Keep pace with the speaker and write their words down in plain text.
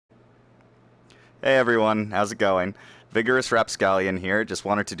Hey everyone, how's it going? Vigorous Rapscallion here. Just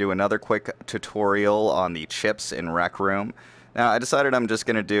wanted to do another quick tutorial on the chips in Rec Room. Now, I decided I'm just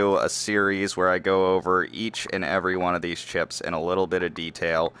going to do a series where I go over each and every one of these chips in a little bit of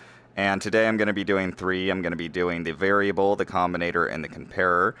detail. And today I'm going to be doing three. I'm going to be doing the variable, the combinator, and the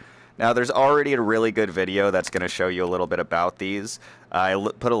comparer. Now, there's already a really good video that's going to show you a little bit about these. I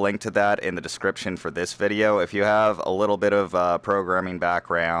put a link to that in the description for this video. If you have a little bit of programming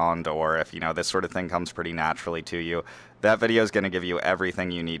background, or if this sort of thing comes pretty naturally to you, that video is going to give you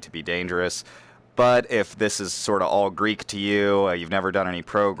everything you need to be dangerous. But if this is sort of all Greek to you, you've never done any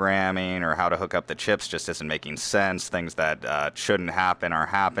programming, or how to hook up the chips just isn't making sense, things that shouldn't happen are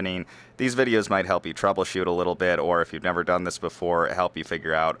happening, these videos might help you troubleshoot a little bit, or if you've never done this before, help you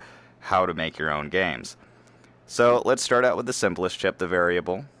figure out how to make your own games. So let's start out with the simplest chip, the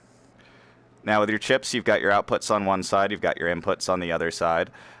variable. Now with your chips, you've got your outputs on one side, you've got your inputs on the other side.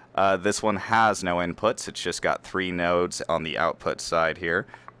 This one has no inputs, it's just got 3 nodes on the output side here.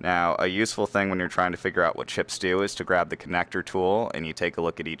 Now a useful thing when you're trying to figure out what chips do is to grab the connector tool and you take a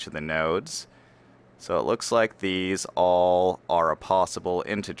look at each of the nodes. So it looks like these all are a possible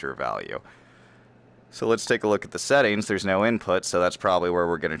integer value. So let's take a look at the settings. There's no input, so that's probably where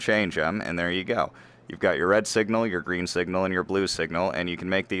we're going to change them, and there you go. You've got your red signal, your green signal, and your blue signal, and you can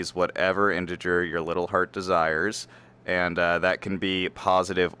make these whatever integer your little heart desires, and that can be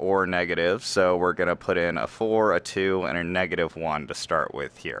positive or negative, so we're going to put in a 4, a 2, and a -1 to start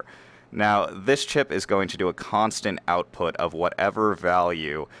with here. Now, this chip is going to do a constant output of whatever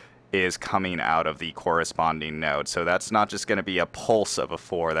value is coming out of the corresponding node. So that's not just going to be a pulse of a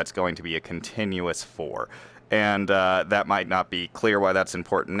 4, that's going to be a continuous 4. And that might not be clear why that's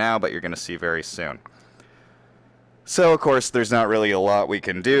important now, but you're going to see very soon. So of course there's not really a lot we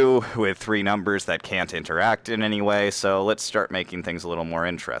can do with 3 numbers that can't interact in any way, so let's start making things a little more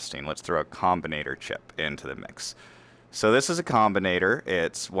interesting. Let's throw a combinator chip into the mix. So this is a combinator.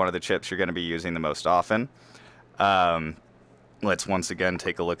 It's one of the chips you're going to be using the most often. Let's once again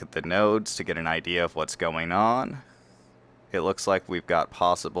take a look at the nodes to get an idea of what's going on. It looks like we've got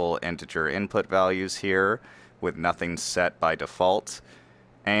possible integer input values here with nothing set by default.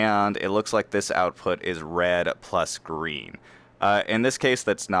 And it looks like this output is red plus green. In this case,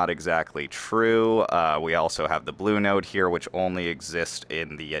 that's not exactly true. We also have the blue node here, which only exists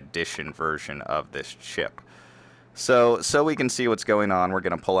in the addition version of this chip. So we can see what's going on, we're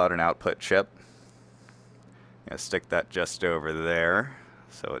going to pull out an output chip. Going to stick that just over there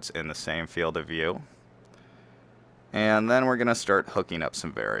so it's in the same field of view. And then we're going to start hooking up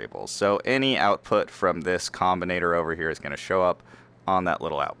some variables. So any output from this combinator over here is going to show up on that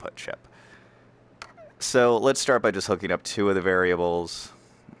little output chip. So let's start by just hooking up 2 of the variables.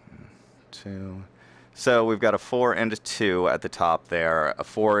 2. So we've got a 4 and a 2 at the top there. A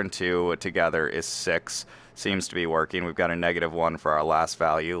 4 and 2 together is 6. Seems to be working. We've got a -1 for our last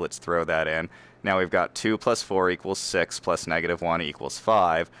value. Let's throw that in. Now we've got 2 plus 4 equals 6 plus -1 equals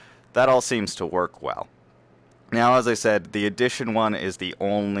 5. That all seems to work well. Now, as I said, the addition one is the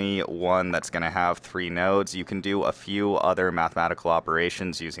only one that's going to have 3 nodes. You can do a few other mathematical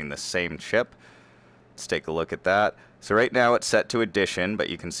operations using the same chip. Let's take a look at that. So right now it's set to addition, but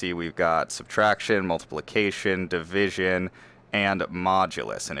you can see we've got subtraction, multiplication, division, and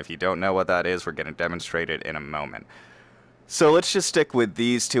modulus. And if you don't know what that is, we're going to demonstrate it in a moment. So let's just stick with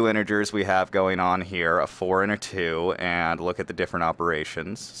these 2 integers we have going on here, a 4 and a 2, and look at the different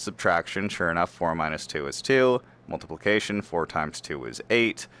operations. Subtraction, sure enough, 4 minus 2 is 2. Multiplication, 4 times 2 is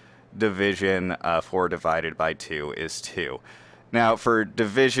 8. Division, 4 divided by 2 is 2. Now for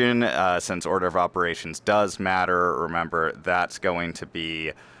division, since order of operations does matter, remember that's going to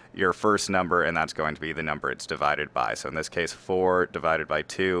be your first number, and that's going to be the number it's divided by. So in this case, 4 divided by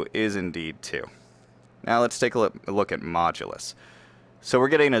 2 is indeed 2. Now let's take a look at modulus. So we're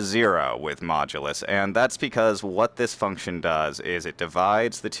getting a 0 with modulus, and that's because what this function does is it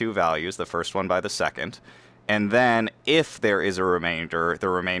divides the 2 values, the first one by the second, and then if there is a remainder, the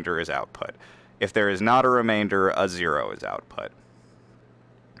remainder is output. If there is not a remainder, a 0 is output.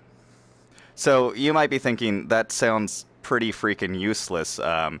 So you might be thinking, that sounds pretty freaking useless.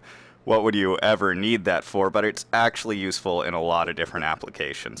 What would you ever need that for? But it's actually useful in a lot of different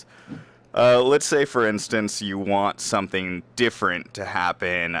applications. Let's say, for instance, you want something different to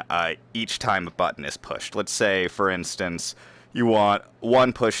happen each time a button is pushed. Let's say, for instance, you want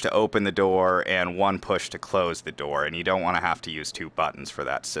 1 push to open the door and 1 push to close the door, and you don't want to have to use 2 buttons for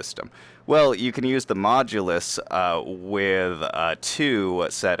that system. Well, you can use the modulus with 2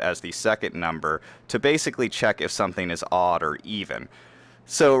 set as the second number to basically check if something is odd or even.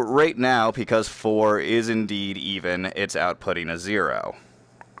 So right now, because 4 is indeed even, it's outputting a 0.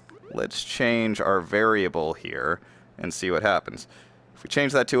 let's change our variable here and see what happens. If we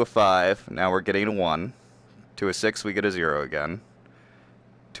change that to a 5, now we're getting a 1. To a 6, we get a 0 again.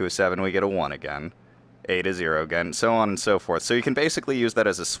 To a 7, we get a 1 again. 8 is 0 again, so on and so forth. So you can basically use that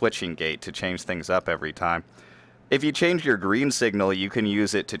as a switching gate to change things up every time. If you change your green signal, you can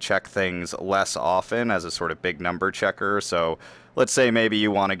use it to check things less often as a sort of big number checker. So let's say maybe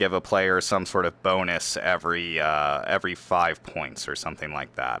you want to give a player some sort of bonus every 5 points or something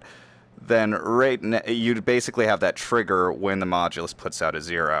like that. Then you'd basically have that trigger when the modulus puts out a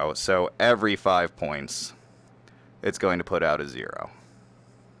 0. So every 5 points, it's going to put out a 0.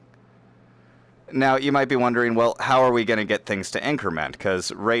 Now, you might be wondering, well, how are we going to get things to increment? Because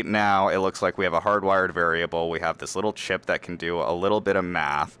right now, it looks like we have a hardwired variable. We have this little chip that can do a little bit of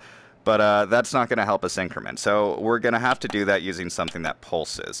math, but that's not going to help us increment. So we're going to have to do that using something that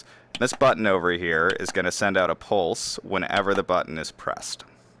pulses. This button over here is going to send out a pulse whenever the button is pressed.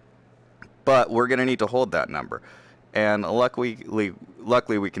 But we're going to need to hold that number. And luckily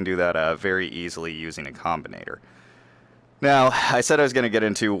we can do that very easily using a combinator. Now, I said I was going to get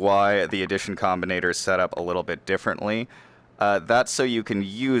into why the addition combinator is set up a little bit differently. That's so you can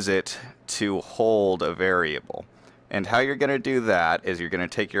use it to hold a variable. And how you're going to do that is you're going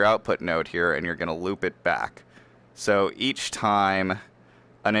to take your output node here and you're going to loop it back. So each time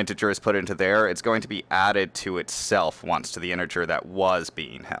an integer is put into there, it's going to be added to itself once to the integer that was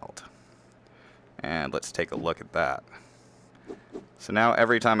being held. And let's take a look at that. So now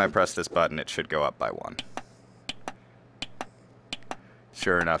every time I press this button, it should go up by 1.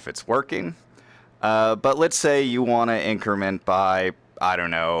 Sure enough, it's working. But let's say you want to increment by, I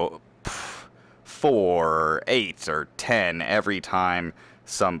don't know, 4, or 8, or 10 every time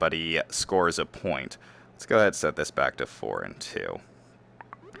somebody scores a point. Let's go ahead and set this back to 4 and 2.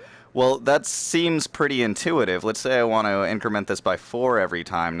 Well, that seems pretty intuitive. Let's say I want to increment this by 4 every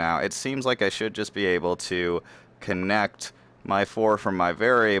time now. It seems like I should just be able to connect my 4 from my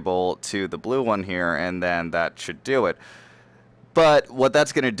variable to the blue one here, and then that should do it. But what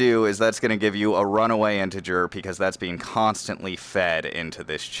that's going to do is that's going to give you a runaway integer because that's being constantly fed into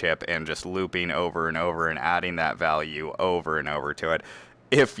this chip and just looping over and over and adding that value over and over to it.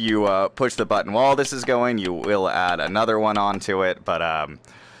 If you push the button while this is going, you will add another one onto it, but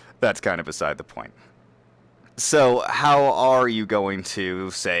that's kind of beside the point. So how are you going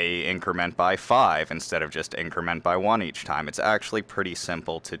to, say, increment by 5 instead of just increment by 1 each time? It's actually pretty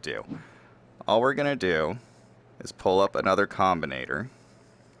simple to do. All we're going to do is pull up another combinator,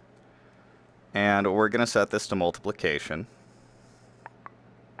 and we're going to set this to multiplication.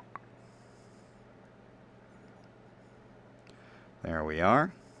 There we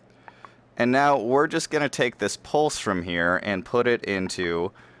are. And now we're just going to take this pulse from here and put it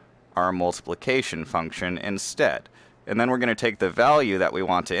into our multiplication function instead. And then we're going to take the value that we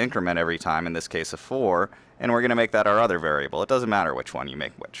want to increment every time, in this case a 4, and we're going to make that our other variable. It doesn't matter which one you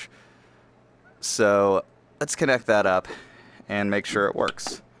make which. So let's connect that up and make sure it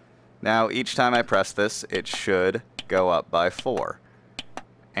works. Now each time I press this, it should go up by 4.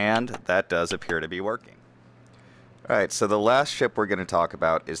 And that does appear to be working. Alright, so the last chip we're going to talk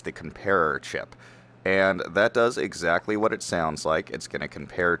about is the comparer chip. And that does exactly what it sounds like. It's going to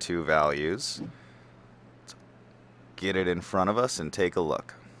compare two values. Let's get it in front of us and take a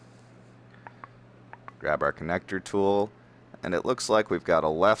look. Grab our connector tool, and it looks like we've got a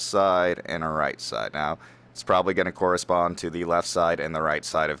left side and a right side. Now, it's probably going to correspond to the left side and the right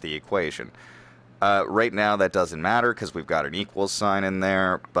side of the equation. Right now that doesn't matter because we've got an equals sign in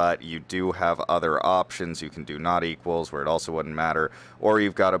there, but you do have other options. You can do not equals where it also wouldn't matter, or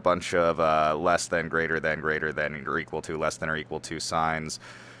you've got a bunch of less than, greater than, or equal to, less than or equal to signs.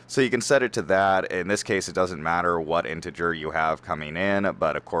 So you can set it to that. In this case, it doesn't matter what integer you have coming in,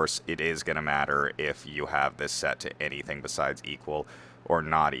 but of course it is going to matter if you have this set to anything besides equal or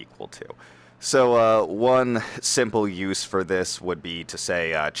not equal to. So one simple use for this would be to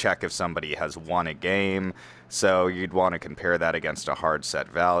say check if somebody has won a game. So you'd want to compare that against a hard set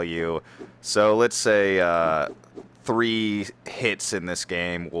value. So let's say 3 hits in this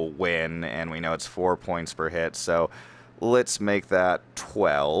game will win, and we know it's 4 points per hit. So let's make that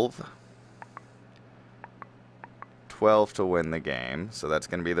 12. 12 to win the game. So that's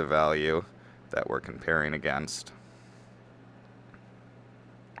going to be the value that we're comparing against.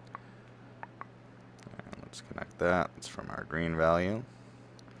 Let's connect that. It's from our green value.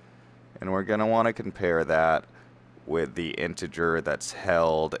 And we're going to want to compare that with the integer that's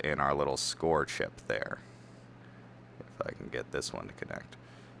held in our little score chip there. If I can get this one to connect.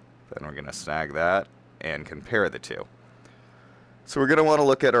 Then we're going to snag that and compare the two. So we're going to want to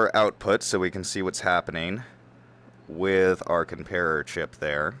look at our output so we can see what's happening with our comparer chip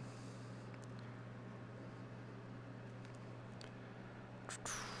there.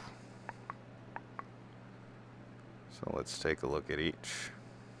 let's take a look at each.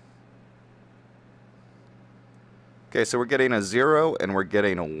 Okay, so we're getting a 0 and we're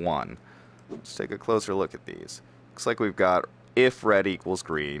getting a 1. Let's take a closer look at these. Looks like we've got if red equals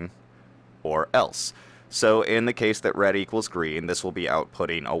green or else. So in the case that red equals green, this will be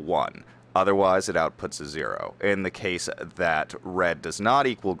outputting a 1. Otherwise, it outputs a 0. In the case that red does not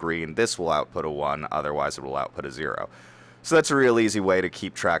equal green, this will output a 1. Otherwise, it will output a 0. So that's a real easy way to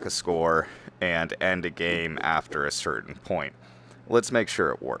keep track of score and end a game after a certain point. Let's make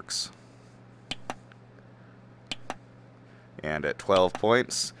sure it works. And at 12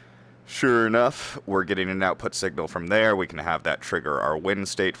 points, sure enough, we're getting an output signal from there. We can have that trigger our win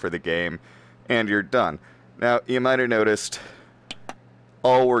state for the game, and you're done. Now, you might have noticed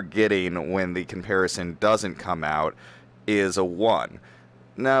all we're getting when the comparison doesn't come out is a 1.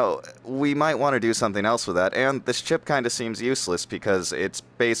 Now, we might want to do something else with that, and this chip kind of seems useless because it's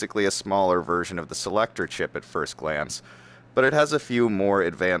basically a smaller version of the selector chip at first glance, but it has a few more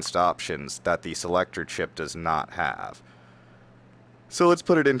advanced options that the selector chip does not have. So let's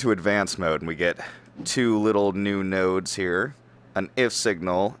put it into advanced mode, and we get two little new nodes here, an if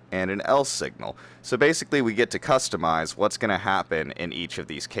signal and an else signal. So basically we get to customize what's going to happen in each of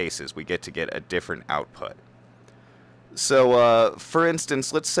these cases. We get to get a different output. So for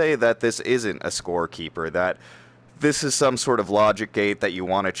instance, let's say that this isn't a scorekeeper, that this is some sort of logic gate that you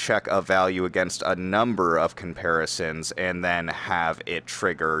want to check a value against a number of comparisons and then have it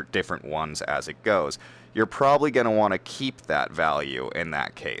trigger different ones as it goes. You're probably going to want to keep that value in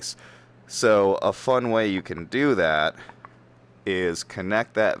that case. So a fun way you can do that is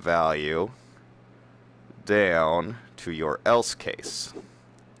connect that value down to your else case.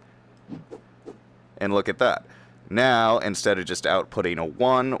 And look at that. Now, instead of just outputting a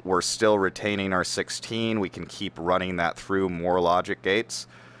 1, we're still retaining our 16. We can keep running that through more logic gates.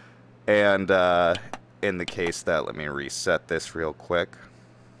 And in the case that, let me reset this real quick.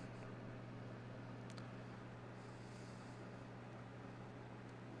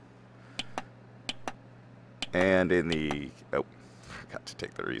 And in the, oh, forgot to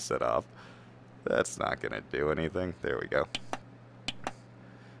take the reset off. That's not going to do anything. There we go.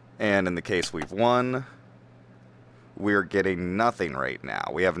 And in the case we've won, we're getting nothing right now.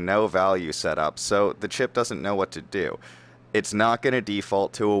 We have no value set up, so the chip doesn't know what to do. It's not going to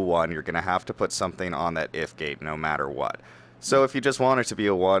default to a 1. You're going to have to put something on that if gate no matter what. So if you just want it to be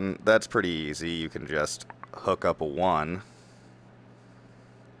a 1, that's pretty easy. You can just hook up a 1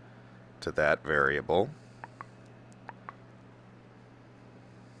 to that variable.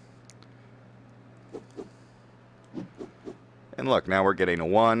 And look, now we're getting a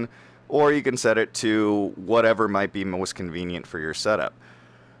 1, or you can set it to whatever might be most convenient for your setup.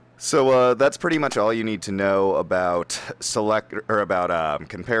 So that's pretty much all you need to know about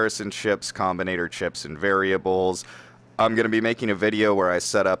comparison chips, combinator chips, and variables. I'm going to be making a video where I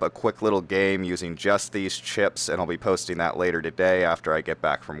set up a quick little game using just these chips, and I'll be posting that later today after I get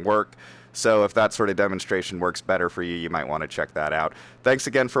back from work. So if that sort of demonstration works better for you, you might want to check that out. Thanks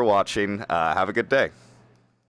again for watching. Have a good day.